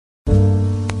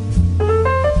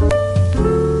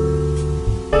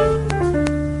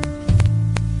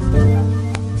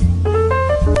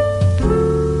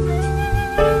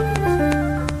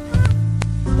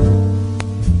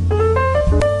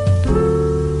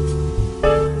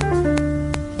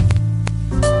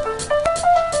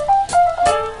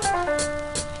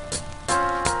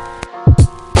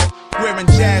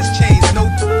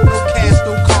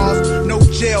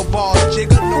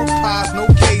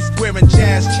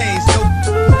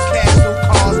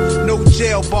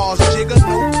jail bars, jigger,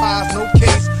 no pies, no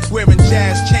case. Wearing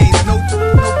jazz chains, no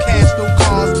cash, no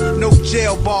cars, no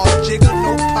jail bars, jigger,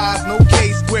 no pies, no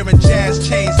case. Wearing jazz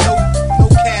chains, no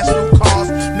cash, no cars,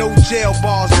 no jail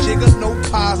bars, jigger, no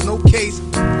pies, no case.